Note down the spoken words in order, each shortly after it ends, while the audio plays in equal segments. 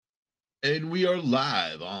And we are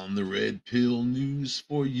live on the Red Pill News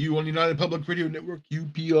for you on United Public Radio Network,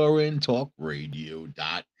 UPRN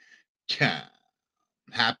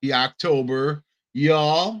Happy October,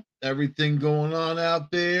 y'all. Everything going on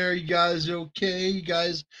out there? You guys okay? You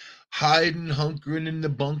guys hiding, hunkering in the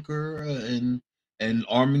bunker, and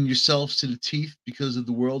arming yourselves to the teeth because of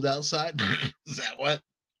the world outside? Is that what?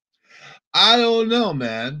 I don't know,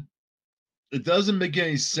 man. It doesn't make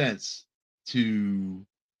any sense to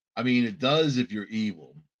I mean, it does if you're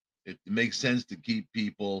evil. It makes sense to keep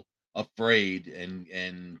people afraid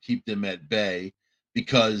and keep them at bay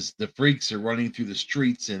because the freaks are running through the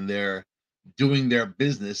streets and they're doing their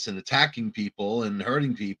business and attacking people and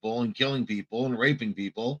hurting people and killing people and raping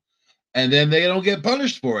people, and then they don't get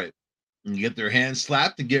punished for it and get their hands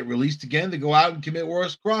slapped and get released again to go out and commit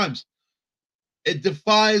worse crimes. It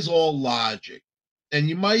defies all logic. And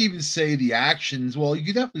you might even say the actions, well, you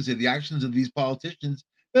could definitely say the actions of these politicians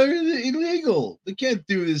are illegal. They can't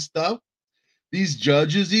do this stuff. These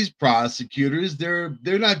judges, these prosecutors, they're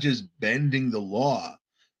not just bending the law,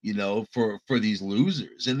 for these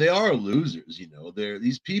losers. And they are losers, They're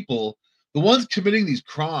these people, the ones committing these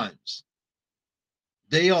crimes,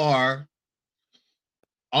 they are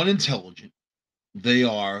unintelligent. They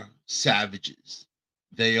are savages.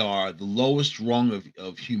 They are the lowest rung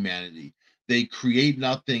of humanity. They create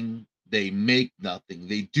nothing. They make nothing.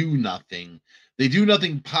 They do nothing. They do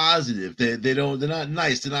nothing positive. They're not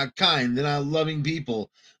nice. They're not kind. They're not loving people.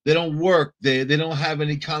 They don't work. They don't have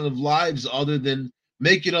any kind of lives other than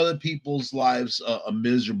making other people's lives a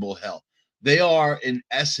miserable hell. They are, in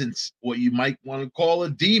essence, what you might want to call a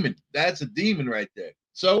demon. That's a demon right there.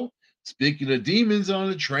 So, speaking of demons, on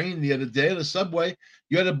the train the other day on the subway,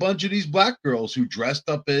 you had a bunch of these black girls who dressed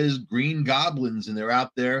up as green goblins, and they're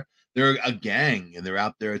out there. They're a gang, and they're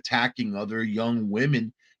out there attacking other young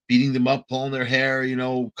women, beating them up, pulling their hair,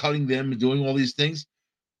 cutting them, and doing all these things.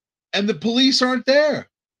 And the police aren't there.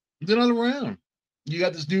 They're not around. You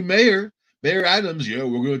got this new mayor, Mayor Adams. Yeah,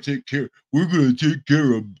 we're going to take care. We're going to take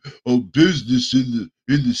care of business in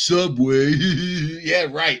the subway. Yeah,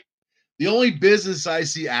 right. The only business I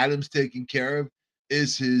see Adams taking care of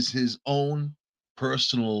is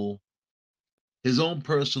personal his own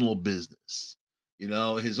personal business.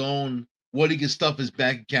 His own what he can stuff his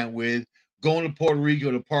bank account with, going to Puerto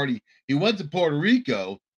Rico to party. He went to Puerto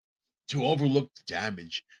Rico to overlook the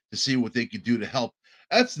damage to see what they could do to help.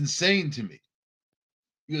 That's insane to me.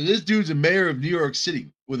 This dude's a mayor of New York City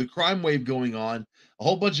with a crime wave going on, a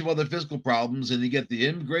whole bunch of other fiscal problems, and you get the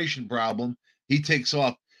immigration problem. He takes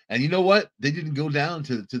off. And you know what? They didn't go down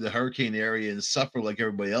to the hurricane area and suffer like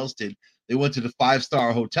everybody else did. They went to the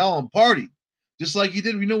five-star hotel and partied. Just like he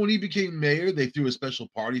did. When he became mayor, they threw a special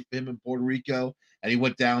party for him in Puerto Rico. And he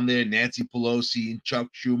went down there, Nancy Pelosi and Chuck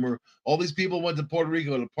Schumer. All these people went to Puerto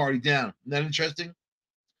Rico to party down. Isn't that interesting?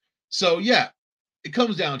 So, yeah, it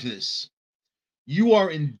comes down to this. You are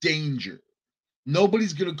in danger.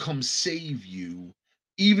 Nobody's going to come save you.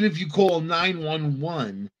 Even if you call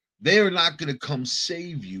 911, they are not going to come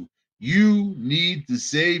save you. You need to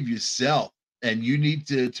save yourself, and you need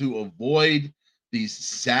to avoid these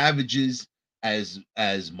savages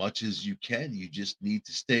as much as you can. You just need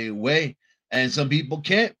to stay away. And some people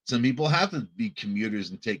can't. Some people have to be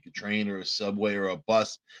commuters and take a train or a subway or a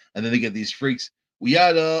bus, and then they get these freaks. We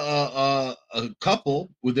had a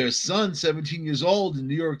couple with their son, 17 years old, in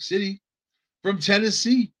New York City from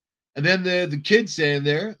Tennessee. And then the kid standing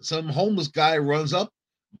there, some homeless guy runs up,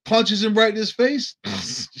 punches him right in his face,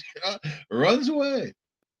 runs away.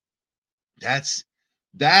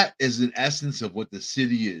 That is an essence of what the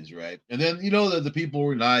city is, right? And then that the people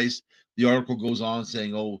were nice. The article goes on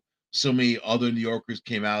saying, "Oh, so many other New Yorkers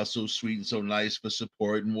came out so sweet and so nice for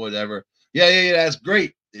support and whatever." Yeah, that's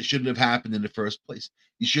great. It shouldn't have happened in the first place.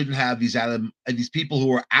 You shouldn't have these people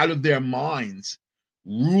who are out of their minds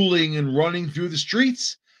ruling and running through the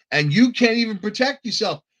streets, and you can't even protect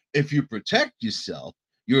yourself. If you protect yourself,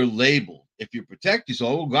 you're labeled. If you protect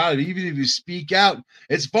yourself, oh God, even if you speak out,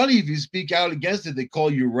 it's funny if you speak out against it, they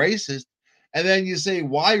call you racist. And then you say,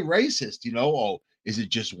 why racist? Oh, is it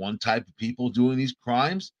just one type of people doing these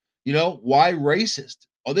crimes? Why racist?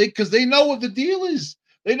 Are they because they know what the deal is?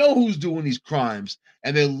 They know who's doing these crimes,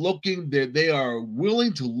 and they are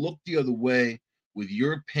willing to look the other way with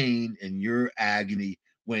your pain and your agony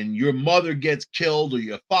when your mother gets killed or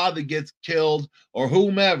your father gets killed or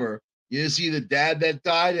whomever. You see the dad that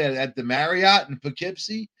died at the Marriott in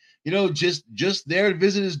Poughkeepsie, just there to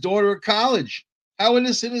visit his daughter at college. How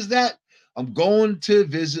innocent is that? I'm going to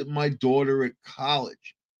visit my daughter at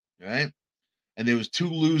college, right? And there was two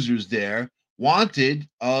losers there. wanted.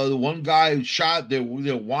 The one guy who shot, they're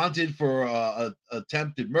wanted for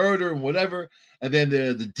attempted murder and whatever. And then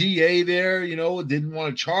the DA there, didn't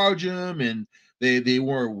want to charge him, and they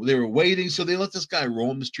were waiting, so they let this guy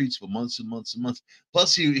roam the streets for months and months and months.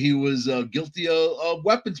 Plus, he was guilty of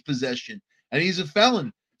weapons possession, and he's a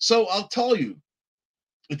felon. So I'll tell you,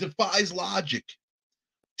 it defies logic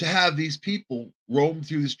to have these people roam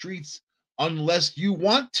through the streets unless you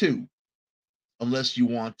want to. Unless you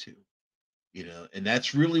want to. And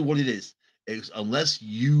that's really what it is unless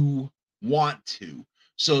you want to.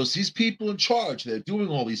 So it's these people in charge that are doing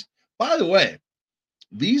all these. By the way,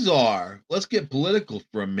 let's get political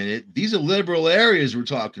for a minute. These are liberal areas we're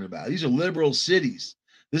talking about. These are liberal cities.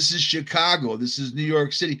 This is Chicago. This is New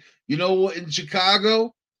York City. You know what? In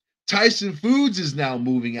Chicago, Tyson Foods is now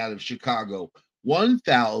moving out of Chicago.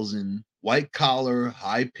 1,000 white-collar,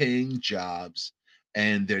 high-paying jobs,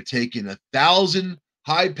 and they're taking 1,000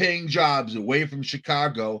 high-paying jobs away from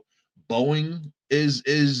Chicago. Boeing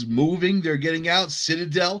is moving. They're getting out.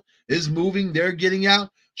 Citadel is moving. They're getting out.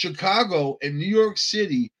 Chicago and New York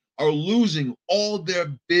City are losing all their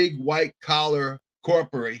big white-collar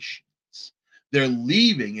corporations. They're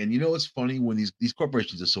leaving, and it's funny when these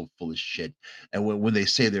corporations are so full of shit, and when they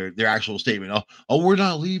say their actual statement, oh, we're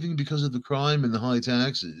not leaving because of the crime and the high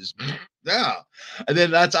taxes. Yeah, and then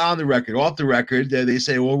that's on the record. Off the record, they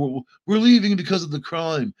say, well, we're leaving because of the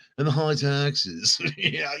crime and the high taxes.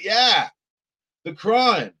 yeah, the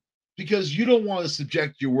crime. Because you don't want to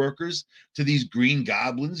subject your workers to these green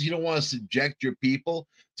goblins. You don't want to subject your people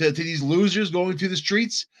to these losers going through the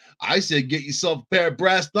streets. I said, get yourself a pair of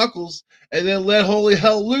brass knuckles and then let holy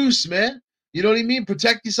hell loose, man. You know what I mean?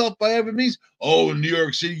 Protect yourself by every means. Oh, in New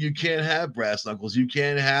York City, you can't have brass knuckles. You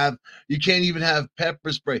can't even have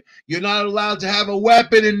pepper spray. You're not allowed to have a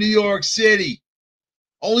weapon in New York City.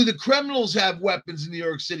 Only the criminals have weapons in New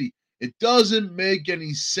York City. It doesn't make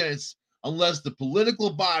any sense unless the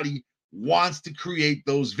political body wants to create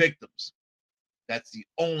those victims. That's the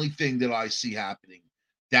only thing that I see happening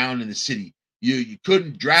down in the city. You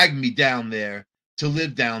couldn't drag me down there to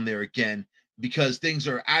live down there again because things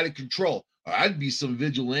are out of control. Or I'd be some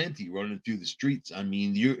vigilante running through the streets. I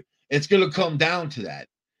mean, it's going to come down to that.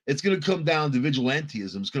 It's going to come down to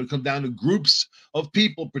vigilantism. It's going to come down to groups of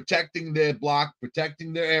people protecting their block,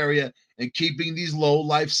 protecting their area, and keeping these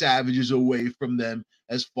low-life savages away from them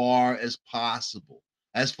as far as possible.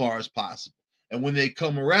 As far as possible. And when they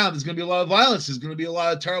come around, there's going to be a lot of violence. There's going to be a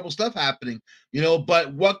lot of terrible stuff happening,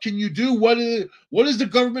 but what can you do? What is the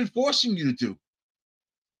government forcing you to do?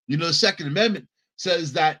 The Second Amendment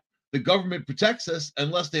says that the government protects us.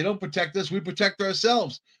 Unless they don't protect us, we protect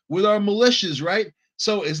ourselves with our militias, right?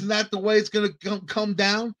 So isn't that the way it's going to come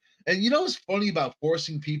down? And what's funny about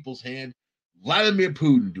forcing people's hand? Vladimir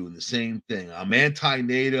Putin doing the same thing. I'm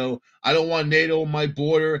anti-NATO. I don't want NATO on my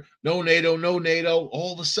border. No NATO, no NATO.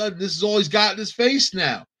 All of a sudden, this is all he's got in his face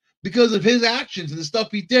now. Because of his actions and the stuff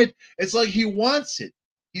he did, it's like he wants it.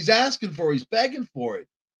 He's asking for it. He's begging for it.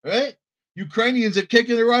 Right? Ukrainians are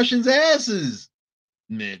kicking the Russians' asses.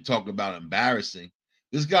 Man, talk about embarrassing.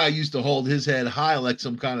 This guy used to hold his head high like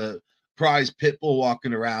some kind of prize pit bull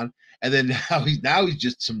walking around. And then now he's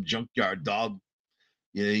just some junkyard dog.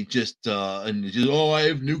 He just I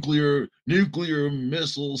have nuclear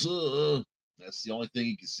missiles. That's the only thing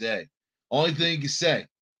he can say. Only thing he can say.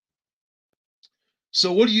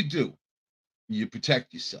 So what do? You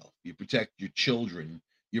protect yourself. You protect your children.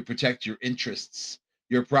 You protect your interests,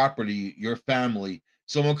 your property, your family.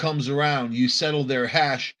 Someone comes around, you settle their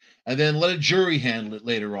hash, and then let a jury handle it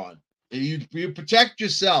later on. You protect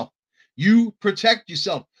yourself. You protect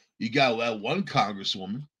yourself. You got that one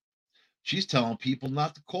congresswoman. She's telling people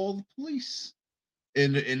not to call the police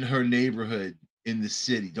in her neighborhood, in the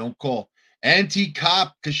city. Don't call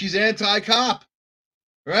anti-cop because she's anti-cop,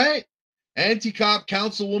 right? Anti-cop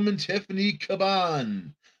Councilwoman Tiffany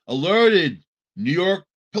Caban alerted New York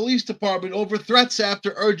Police Department over threats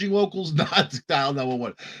after urging locals not to dial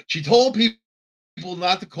 911. She told people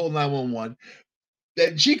not to call 911.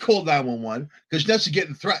 Then she called 911 because she's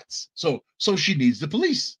getting threats. So she needs the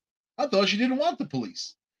police. I thought she didn't want the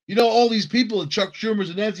police. All these people, Chuck Schumer's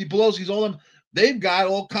and Nancy Pelosi's, all them, they've got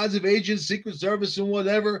all kinds of agents, Secret Service and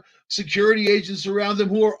whatever, security agents around them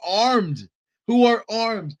who are armed,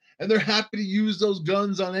 and they're happy to use those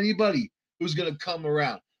guns on anybody who's going to come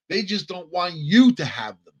around. They just don't want you to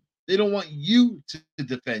have them. They don't want you to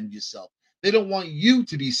defend yourself. They don't want you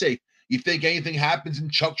to be safe. You think anything happens in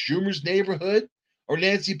Chuck Schumer's neighborhood or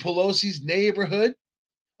Nancy Pelosi's neighborhood,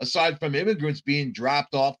 aside from immigrants being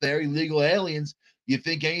dropped off there, illegal aliens? You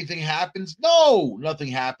think anything happens? No, nothing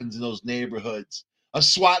happens in those neighborhoods. A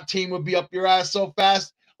SWAT team would be up your ass so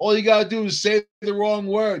fast. All you got to do is say the wrong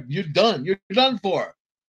word. You're done. You're done for.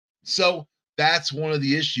 So that's one of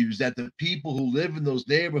the issues, that the people who live in those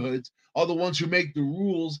neighborhoods are the ones who make the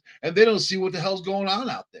rules, and they don't see what the hell's going on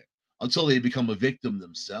out there until they become a victim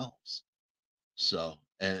themselves. So,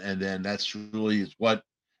 and then that's really is what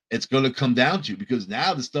it's going to come down to, because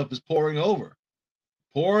now the stuff is pouring over,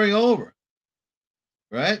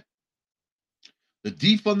 right? The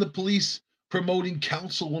defund the police promoting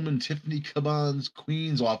Councilwoman Tiffany Caban's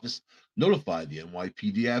Queens office notified the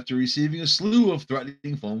NYPD after receiving a slew of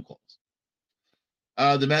threatening phone calls.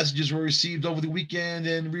 The messages were received over the weekend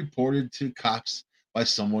and reported to cops by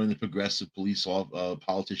someone in the progressive police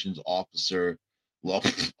politician's office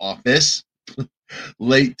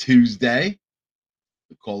late Tuesday.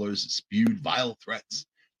 The callers spewed vile threats,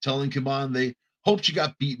 telling Caban they hoped she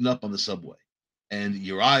got beaten up on the subway. And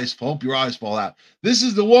hope your eyes fall out. This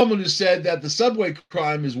is the woman who said that the subway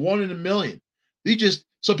crime is 1 in a million.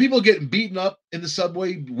 So people getting beaten up in the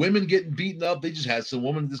subway, women getting beaten up. They just had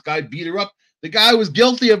this guy beat her up. The guy was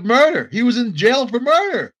guilty of murder. He was in jail for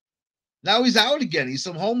murder. Now he's out again. He's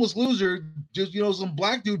some homeless loser, just, some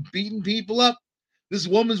black dude beating people up. This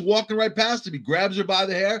woman's walking right past him. He grabs her by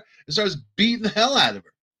the hair and starts beating the hell out of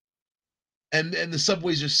her. And the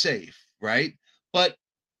subways are safe, right? But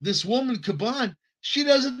this woman, Caban, she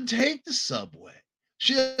doesn't take the subway.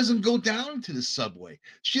 She doesn't go down to the subway.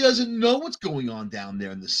 She doesn't know what's going on down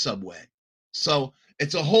there in the subway. So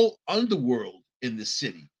it's a whole underworld in the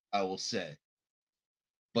city, I will say.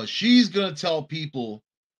 But she's going to tell people,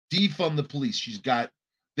 defund the police.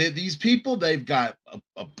 These people, they've got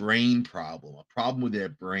a brain problem, a problem with their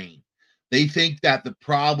brain. They think that the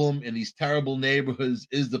problem in these terrible neighborhoods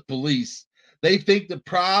is the police. They think the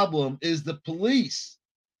problem is the police.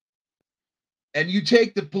 And you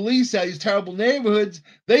take the police out of these terrible neighborhoods,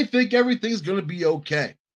 they think everything's going to be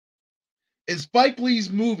okay. In Spike Lee's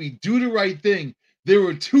movie, Do the Right Thing, there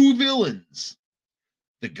were two villains.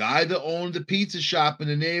 The guy that owned the pizza shop in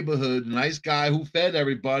the neighborhood, nice guy who fed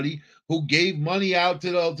everybody, who gave money out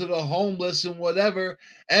to the homeless and whatever,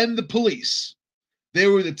 and the police. They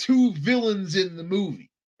were the two villains in the movie,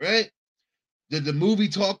 right? Did the movie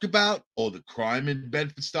talk about the crime in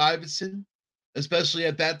Bedford-Stuyvesant, especially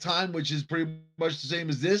at that time, which is pretty much the same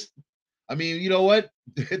as this? I mean, you know what?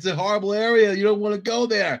 It's a horrible area. You don't want to go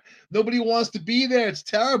there. Nobody wants to be there. It's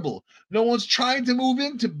terrible. No one's trying to move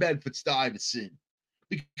into Bedford-Stuyvesant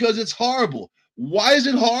because it's horrible. Why is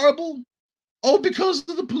it horrible? Oh, because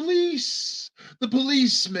of the police. The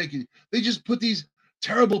police they just put these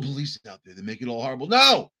terrible police out there. They make it all horrible.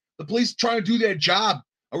 No, the police trying to do their job,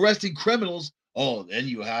 arresting criminals. Oh, then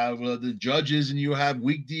you have the judges and you have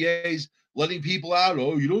weak DAs letting people out.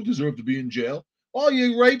 Oh, you don't deserve to be in jail. Oh,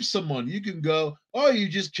 you raped someone, you can go. Oh, you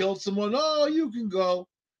just killed someone. Oh, you can go.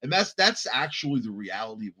 And that's actually the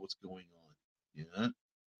reality of what's going on.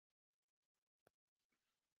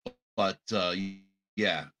 But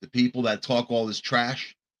yeah, the people that talk all this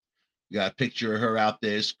trash, you got a picture of her out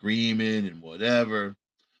there screaming and whatever.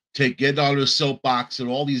 Get on her soapbox, and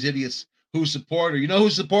all these idiots who support her. You know who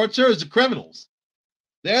supports her? Is the criminals.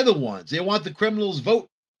 They're the ones. They want the criminals vote,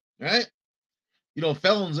 right?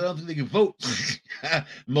 Felons, I don't think they can vote in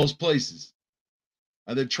most places.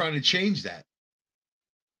 They're trying to change that.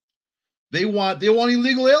 They want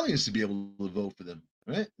illegal aliens to be able to vote for them,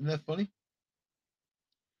 right? Isn't that funny?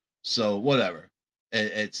 So whatever.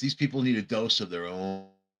 It's these people need a dose of their own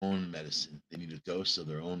medicine. They need a dose of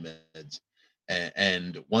their own meds.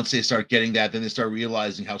 And once they start getting that, then they start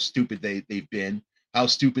realizing how stupid they've been, how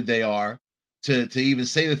stupid they are to even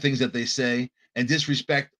say the things that they say, and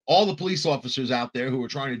disrespect all the police officers out there who are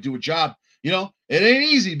trying to do a job. It ain't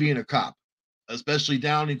easy being a cop, especially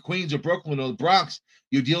down in Queens or Brooklyn or the Bronx.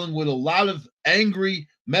 You're dealing with a lot of angry,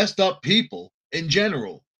 messed up people in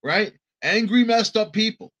general, right? Angry, messed up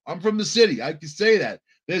people. I'm from the city. I can say that.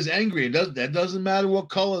 There's angry. That doesn't matter what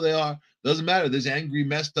color they are. Doesn't matter. There's angry,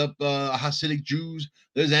 messed up Hasidic Jews.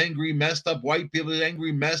 There's angry, messed up white people. There's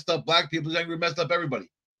angry, messed up black people. There's angry, messed up everybody.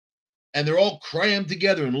 And they're all crammed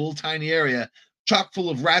together in a little tiny area, chock full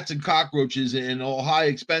of rats and cockroaches and all high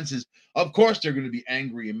expenses. Of course, they're going to be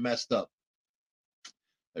angry and messed up.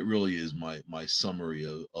 That really is my summary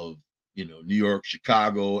of New York,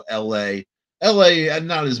 Chicago, LA. LA,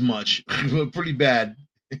 not as much, but pretty bad,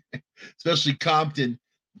 especially Compton,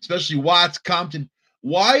 especially Watts, Compton.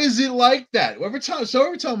 Why is it like that? Every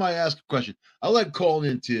time I ask a question, I like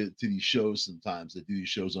calling into these shows sometimes. They do these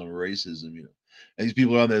shows on racism, and these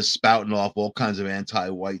people are on there spouting off all kinds of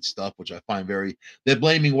anti-white stuff, which I find they're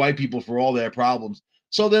blaming white people for all their problems.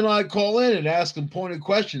 So then I call in and ask them pointed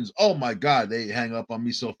questions. Oh my God, they hang up on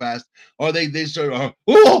me so fast. Or they start,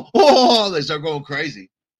 they start going crazy.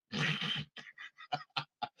 The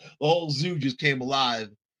whole zoo just came alive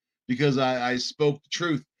because I spoke the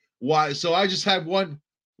truth. Why? So I just have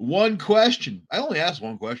one question. I only asked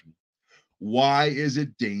one question. Why is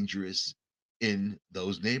it dangerous in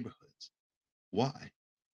those neighborhoods? Why?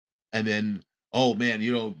 And then, oh man,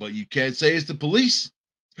 but you can't say it's the police.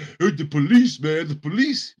 It's the police, man. The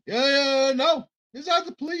police. Yeah, no, it's not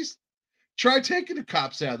the police. Try taking the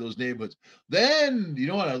cops out of those neighborhoods. Then you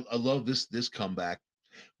know what? I love this comeback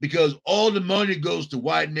because all the money goes to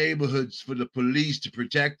white neighborhoods for the police to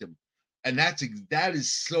protect them, and that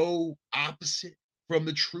is so opposite from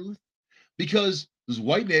the truth because there's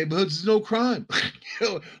white neighborhoods, there's no crime,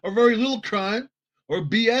 or very little crime, or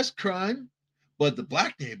BS crime, but the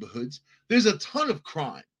black neighborhoods, there's a ton of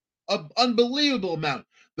crime, an unbelievable amount.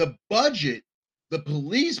 The budget, the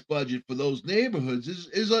police budget for those neighborhoods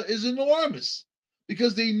is enormous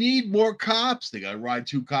because they need more cops. They got to ride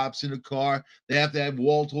two cops in a car. They have to have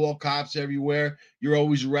wall-to-wall cops everywhere. You're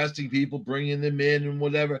always arresting people, bringing them in, and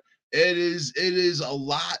whatever. It is a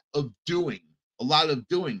lot of doing.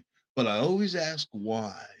 But I always ask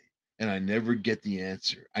why, and I never get the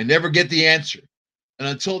answer. I never get the answer. And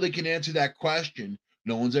until they can answer that question,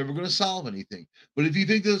 no one's ever going to solve anything. But if you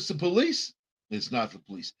think that it's the police, it's not the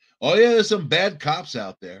police. Oh, yeah, there's some bad cops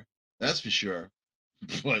out there. That's for sure.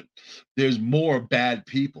 But there's more bad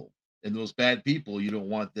people. And those bad people, you don't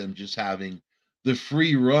want them just having the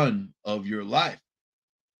free run of your life.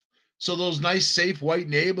 So those nice, safe white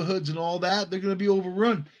neighborhoods and all that, they're going to be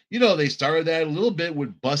overrun. They started that a little bit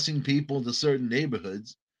with busing people into certain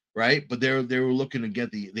neighborhoods, right? But they were looking to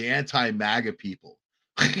get the anti-MAGA people.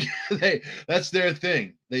 That's their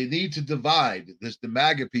thing. They need to divide. There's the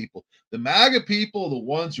MAGA people. The MAGA people are the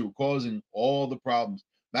ones who are causing all the problems.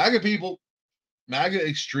 MAGA people, MAGA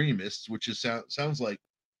extremists, which sounds like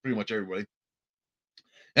pretty much everybody,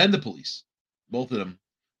 and the police, both of them,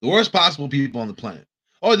 the worst possible people on the planet.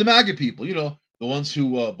 Oh, the MAGA people, the ones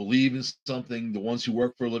who believe in something, the ones who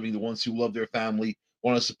work for a living, the ones who love their family,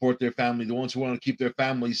 want to support their family, the ones who want to keep their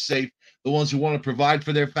families safe, the ones who want to provide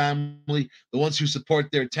for their family, the ones who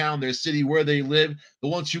support their town, their city, where they live, the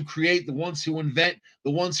ones who create, the ones who invent,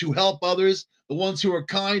 the ones who help others, the ones who are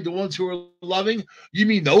kind, the ones who are loving. You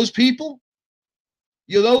mean those people?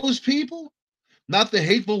 You're those people? Not the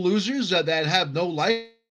hateful losers that have no life,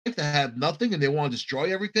 that have nothing, and they want to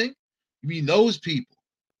destroy everything? You mean those people?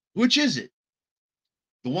 Which is it?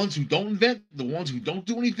 The ones who don't invent, the ones who don't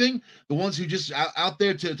do anything, the ones who just out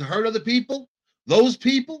there to hurt other people? Those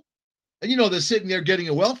people? And they're sitting there getting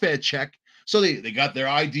a welfare check. So they got their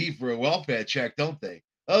ID for a welfare check, don't they?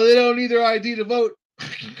 Oh, they don't need their ID to vote.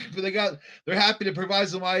 But they're happy to provide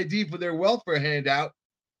some ID for their welfare handout,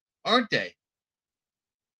 aren't they?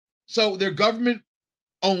 So they're government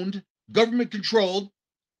owned, government controlled.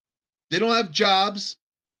 They don't have jobs.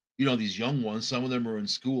 These young ones, some of them are in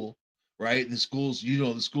school, right? And the schools,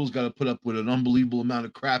 the schools got to put up with an unbelievable amount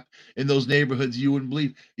of crap in those neighborhoods you wouldn't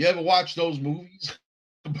believe. You ever watch those movies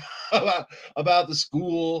about the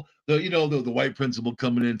school, the white principal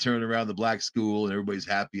coming in, turning around the black school, and everybody's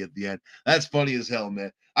happy at the end? That's funny as hell,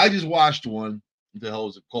 man. I just watched one. What the hell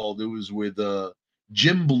is it called? It was with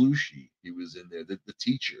Jim Belushi. He was in there, the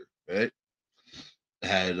teacher, right?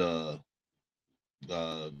 Had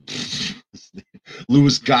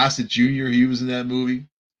Louis Gossett Jr. He was in that movie.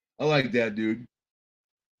 I like that dude.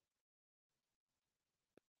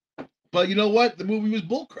 But you know what? The movie was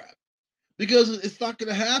bullcrap because it's not going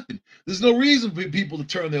to happen. There's no reason for people to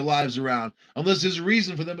turn their lives around unless there's a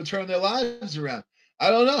reason for them to turn their lives around.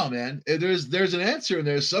 I don't know, man. There's an answer in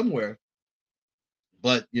there somewhere.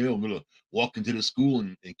 But I'm going to walk into the school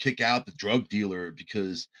and kick out the drug dealer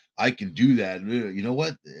because I can do that. You know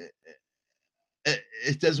what?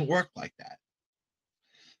 It doesn't work like that.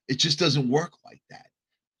 It just doesn't work like that.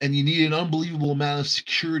 And you need an unbelievable amount of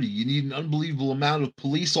security. You need an unbelievable amount of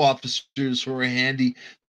police officers who are handy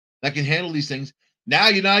that can handle these things. Now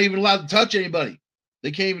you're not even allowed to touch anybody. They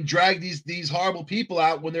can't even drag these horrible people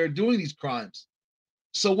out when they're doing these crimes.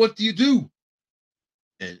 So what do you do?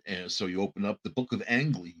 And so you open up the book of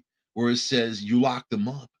Ang Lee, where it says you lock them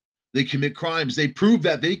up. They commit crimes. They prove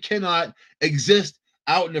that they cannot exist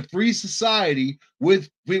out in a free society with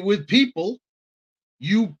people.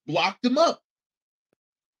 You lock them up.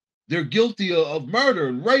 They're guilty of murder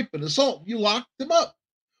and rape and assault. You lock them up.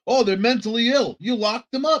 Oh, they're mentally ill. You lock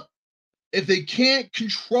them up. If they can't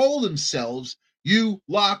control themselves, you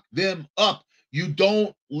lock them up. You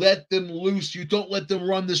don't let them loose. You don't let them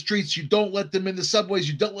run the streets. You don't let them in the subways.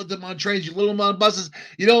 You don't let them on trains. You let them on buses.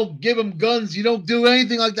 You don't give them guns. You don't do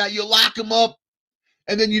anything like that. You lock them up.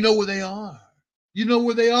 And then you know where they are. You know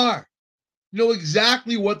where they are. You know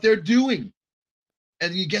exactly what they're doing.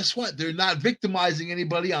 And you guess what? They're not victimizing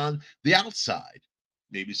anybody on the outside.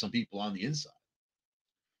 Maybe some people on the inside.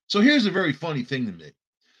 So here's a very funny thing to me.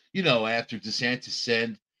 After DeSantis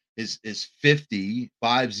said his 50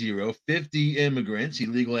 immigrants,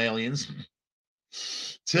 illegal aliens,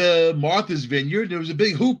 to Martha's Vineyard, there was a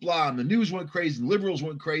big hoopla, and the news went crazy, and liberals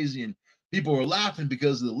went crazy, and people were laughing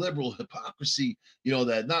because of the liberal hypocrisy,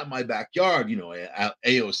 that not my backyard,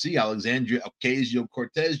 AOC, Alexandria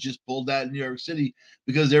Ocasio-Cortez, just pulled that in New York City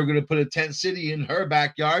because they were going to put a tent city in her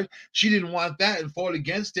backyard. She didn't want that and fought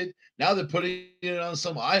against it. Now they're putting it on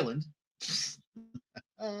some island.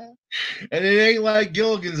 And it ain't like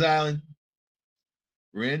Gilligan's Island.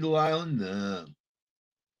 Randall Island?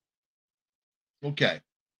 Okay.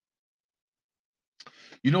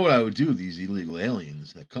 You know what I would do with these illegal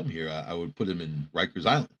aliens that come here? I would put them in Rikers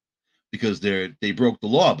Island because they broke the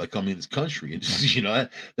law by coming in this country, and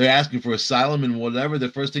they're asking for asylum and whatever. The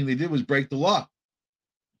first thing they did was break the law.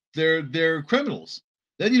 They're criminals.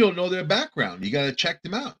 Then you don't know their background. You got to check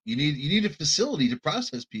them out. You need a facility to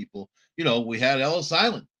process people. We had Ellis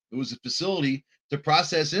Island. It was a facility to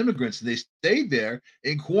process immigrants, and they stayed there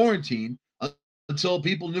in quarantine until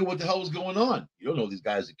people knew what the hell was going on. You don't know these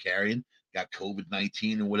guys are carrying. Got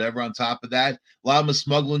COVID-19 and whatever on top of that. A lot of them are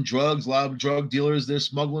smuggling drugs, a lot of drug dealers, they're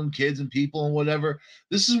smuggling kids and people and whatever.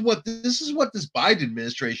 This is what this Biden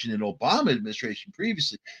administration and Obama administration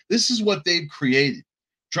previously, this is what they've created.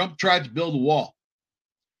 Trump tried to build a wall.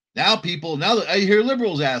 Now that I hear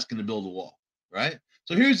liberals asking to build a wall, right?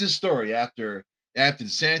 So here's this story after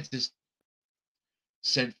DeSantis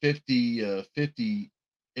sent 50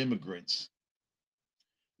 immigrants,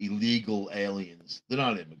 illegal aliens. They're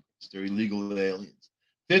not immigrants. They're illegal aliens.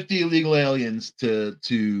 50 illegal aliens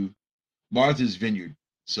to Martha's Vineyard.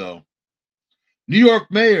 So, New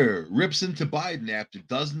York mayor rips into Biden after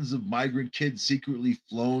dozens of migrant kids secretly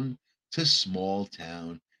flown to small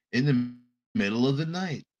town in the middle of the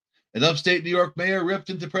night. An upstate New York mayor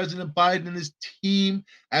ripped into President Biden and his team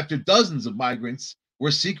after dozens of migrants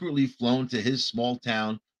were secretly flown to his small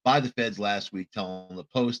town by the feds last week, telling the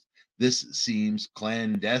Post this seems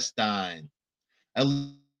clandestine. At